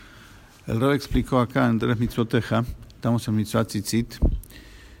El Rebbe explicó acá en Tres Mitzvoteja, estamos en Mitzvah Tzitzit,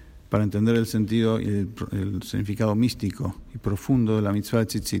 para entender el sentido y el significado místico y profundo de la Mitzvah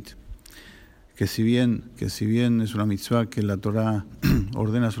Tzitzit. Que si bien es una mitzvah que la Torah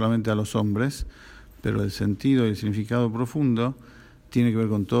ordena solamente a los hombres, pero el sentido y el significado profundo tiene que ver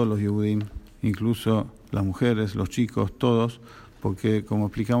con todos los Yehudim, incluso las mujeres, los chicos, todos, porque como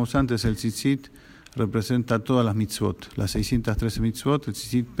explicamos antes, el Tzitzit representa a todas las mitzvot, las 613 mitzvot, el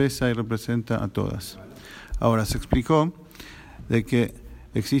Tzitzit pesa y representa a todas. Ahora, se explicó de que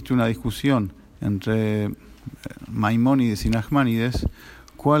existe una discusión entre Maimónides y Nachmanides,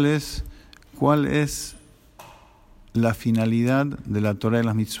 ¿cuál es la finalidad de la Torah y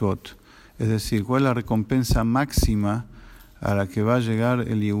las mitzvot? Es decir, ¿cuál es la recompensa máxima a la que va a llegar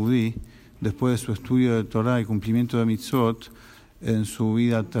el Yehudí después de su estudio de Torah y cumplimiento de mitzvot en su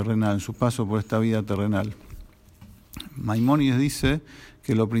vida terrenal, en su paso por esta vida terrenal? Maimónides dice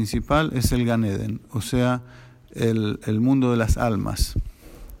que lo principal es el Gan Eden, o sea, el mundo de las almas,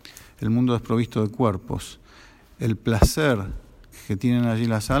 el mundo desprovisto de cuerpos. El placer que tienen allí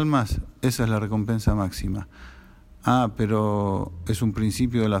las almas, esa es la recompensa máxima. Pero es un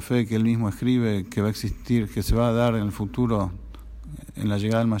principio de la fe que él mismo escribe que va a existir, que se va a dar en el futuro, en la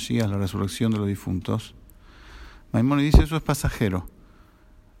llegada del Mashiach, la resurrección de los difuntos. Maimónides dice eso es pasajero.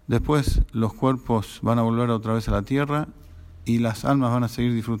 Después los cuerpos van a volver otra vez a la tierra y las almas van a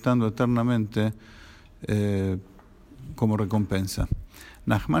seguir disfrutando eternamente como recompensa.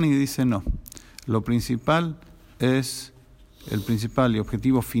 Nachmanides dice no. Lo principal es el principal y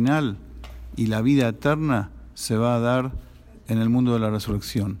objetivo final y la vida eterna se va a dar en el mundo de la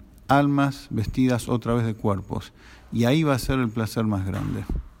resurrección. Almas vestidas otra vez de cuerpos. Y ahí va a ser el placer más grande.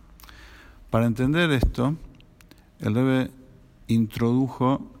 Para entender esto, el Rebbe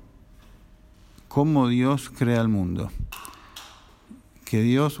introdujo cómo Dios crea el mundo.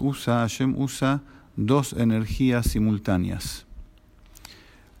 Que Hashem usa dos energías simultáneas.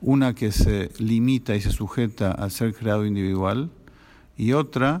 Una que se limita y se sujeta al ser creado individual, y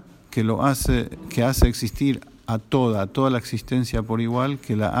otra que hace existir a toda la existencia por igual,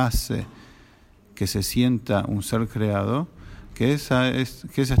 que la hace que se sienta un ser creado, que esa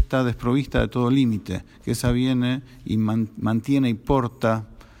está desprovista de todo límite, que esa viene y mantiene y porta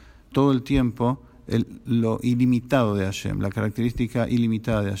todo el tiempo lo ilimitado de Hashem, la característica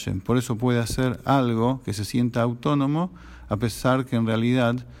ilimitada de Hashem. Por eso puede hacer algo que se sienta autónomo, a pesar que en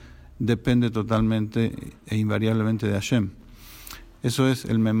realidad depende totalmente e invariablemente de Hashem. Eso es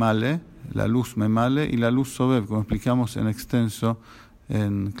el Memale, la luz Memale y la luz Sobev, como explicamos en extenso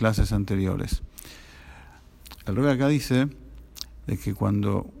en clases anteriores. El Rebbe acá dice de que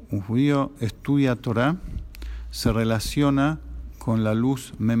cuando un judío estudia Torah, se relaciona con la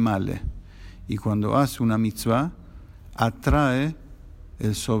luz Memale, y cuando hace una mitzvah, atrae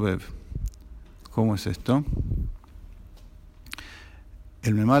el Sobev. ¿Cómo es esto?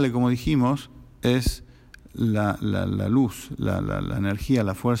 El Memale, como dijimos, es la luz, la energía,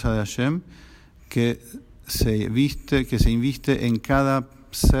 la fuerza de Hashem que se inviste en cada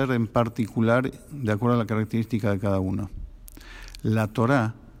ser en particular de acuerdo a la característica de cada uno. La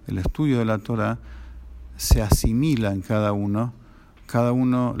Torah, el estudio de la Torah, se asimila en cada uno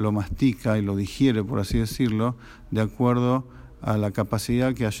lo mastica y lo digiere, por así decirlo, de acuerdo a la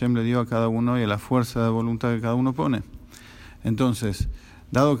capacidad que Hashem le dio a cada uno y a la fuerza de voluntad que cada uno pone. Entonces,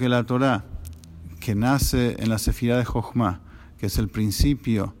 dado que la Torah, que nace en la Sefirá de Jochma, que es el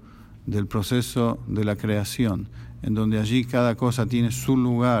principio del proceso de la creación, en donde allí cada cosa tiene su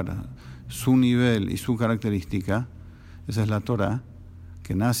lugar, su nivel y su característica, esa es la Torah,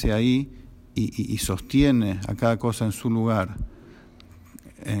 que nace ahí y sostiene a cada cosa en su lugar,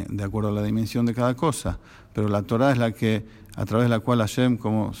 de acuerdo a la dimensión de cada cosa. Pero la Torah es la que, a través de la cual Hashem,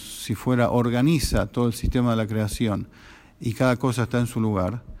 como si fuera, organiza todo el sistema de la creación, y cada cosa está en su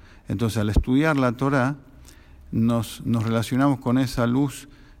lugar. Entonces, al estudiar la Torah, nos relacionamos con esa luz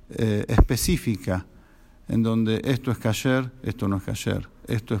específica, en donde esto es kasher, esto no es kasher,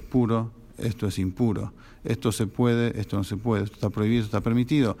 esto es puro, esto es impuro, esto se puede, esto no se puede, esto está prohibido, esto está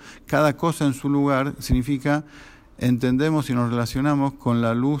permitido. Cada cosa en su lugar significa, entendemos y nos relacionamos con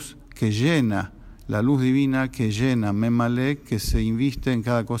la luz que llena, la luz divina que llena, Memale, que se inviste en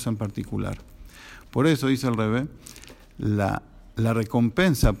cada cosa en particular. Por eso, dice el Rebbe, la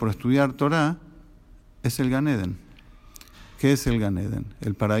recompensa por estudiar Torah es el Gan Eden. ¿Qué es el Gan Eden?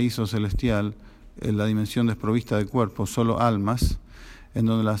 El paraíso celestial, la dimensión desprovista de cuerpo, solo almas, en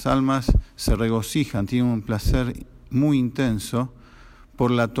donde las almas se regocijan, tienen un placer muy intenso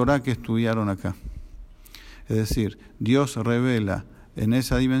por la Torah que estudiaron acá. Es decir, Dios revela en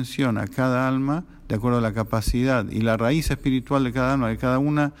esa dimensión a cada alma de acuerdo a la capacidad y la raíz espiritual de cada alma, que cada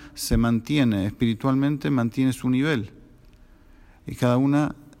una se mantiene espiritualmente, mantiene su nivel. Y cada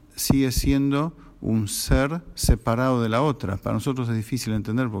una sigue siendo un ser separado de la otra. Para nosotros es difícil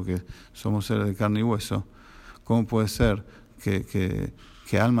entender porque somos seres de carne y hueso. ¿Cómo puede ser que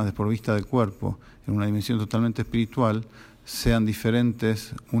almas desprovistas de cuerpo, en una dimensión totalmente espiritual, sean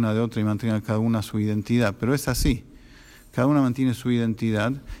diferentes una de otra y mantengan cada una su identidad? Pero es así. Cada una mantiene su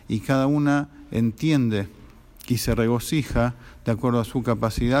identidad y cada una entiende y se regocija de acuerdo a su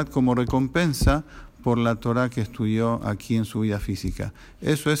capacidad como recompensa por la Torah que estudió aquí en su vida física.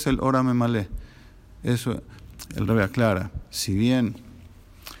 Eso es el Ora Memalé. Eso, el Rebbe aclara, si bien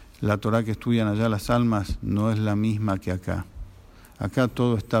la Torah que estudian allá las almas no es la misma que acá. Acá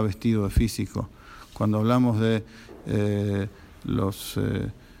todo está vestido de físico. Cuando hablamos de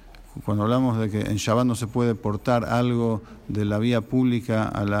cuando hablamos de que en Shabbat no se puede portar algo de la vía pública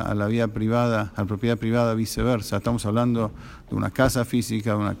a la vía privada, a la propiedad privada, viceversa. Estamos hablando de una casa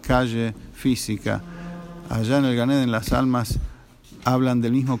física, de una calle física. Allá en el Gan Eden las almas hablan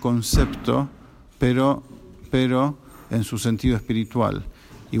del mismo concepto, pero en su sentido espiritual.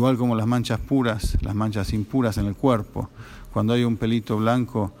 Igual como las manchas puras, las manchas impuras en el cuerpo. Cuando hay un pelito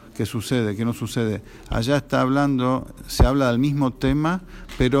blanco, ¿qué sucede? ¿Qué no sucede? Allá se habla del mismo tema,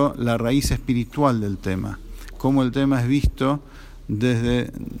 pero la raíz espiritual del tema. Cómo el tema es visto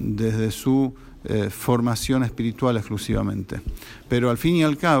desde su formación espiritual exclusivamente. Pero al fin y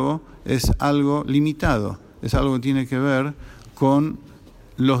al cabo es algo limitado, es algo que tiene que ver con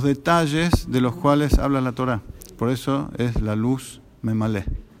los detalles de los cuales habla la Torá. Por eso es la luz memalé,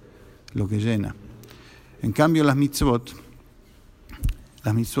 lo que llena. En cambio las mitzvot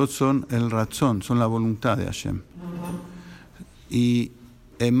son el ratzón, son la voluntad de Hashem. Y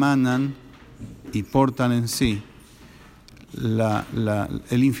emanan y portan en sí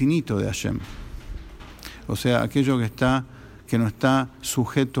el infinito de Hashem. O sea, aquello que no está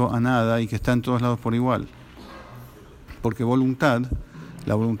sujeto a nada y que está en todos lados por igual. Porque la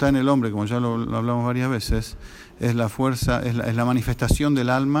voluntad en el hombre, como ya lo hablamos varias veces, es la fuerza, es la manifestación del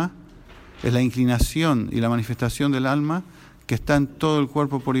alma, es la inclinación y la manifestación del alma que está en todo el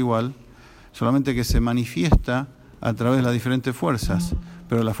cuerpo por igual, solamente que se manifiesta a través de las diferentes fuerzas,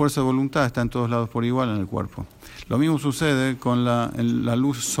 pero la fuerza de voluntad está en todos lados por igual en el cuerpo. Lo mismo sucede con la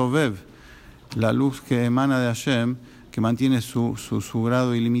luz Sobev, la luz que emana de Hashem, que mantiene su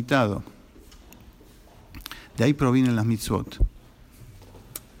grado ilimitado. De ahí provienen las mitzvot.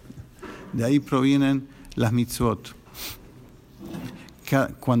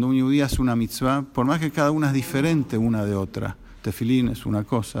 Cuando un yudí hace una mitzvah, por más que cada una es diferente una de otra, Tefilín es una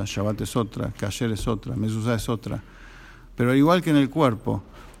cosa, Shabbat es otra, Kasher es otra, Mezuzá es otra, pero al igual que en el cuerpo,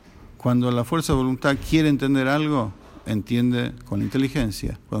 cuando la fuerza de voluntad quiere entender algo, entiende con la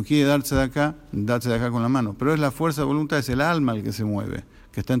inteligencia. Cuando quiere darse de acá con la mano, pero es la fuerza de voluntad, es el alma el que se mueve,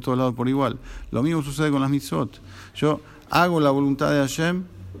 que está en todos lados por igual. Lo mismo sucede con las mitzvot. Yo hago la voluntad de Hashem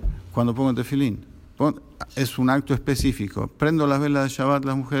cuando pongo tefilín. Es un acto específico. Prendo las velas de Shabbat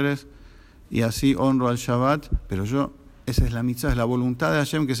las mujeres y así honro al Shabbat, pero esa es la mitzvah, es la voluntad de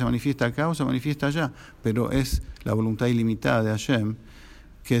Hashem que se manifiesta acá o se manifiesta allá, pero es la voluntad ilimitada de Hashem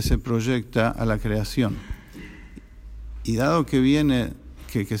que se proyecta a la creación. Y dado que viene,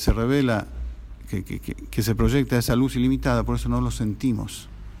 que se revela, que se proyecta esa luz ilimitada, por eso no lo sentimos,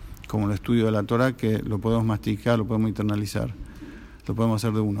 como el estudio de la Torah, que lo podemos masticar, lo podemos internalizar. Lo podemos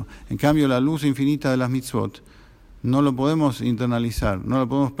hacer de uno. En cambio, la luz infinita de las mitzvot no lo podemos internalizar, no lo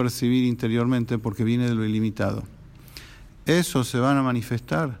podemos percibir interiormente porque viene de lo ilimitado. Eso se van a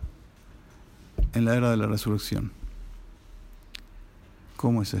manifestar en la era de la resurrección.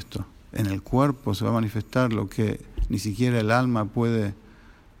 ¿Cómo es esto? En el cuerpo se va a manifestar lo que ni siquiera el alma puede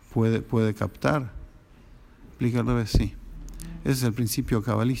captar. Explica al revés, sí. Ese es el principio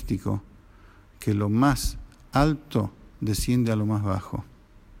cabalístico, que lo más alto desciende a lo más bajo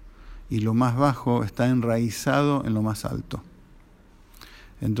y lo más bajo está enraizado en lo más alto.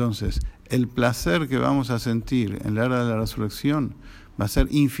 Entonces, el placer que vamos a sentir en la era de la resurrección va a ser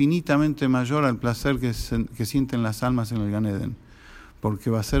infinitamente mayor al placer que sienten las almas en el Gan Eden, porque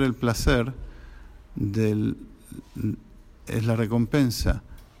va a ser el placer es la recompensa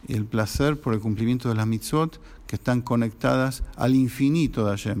y el placer por el cumplimiento de las mitzvot que están conectadas al infinito de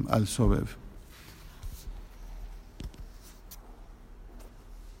Hashem, al Sobev.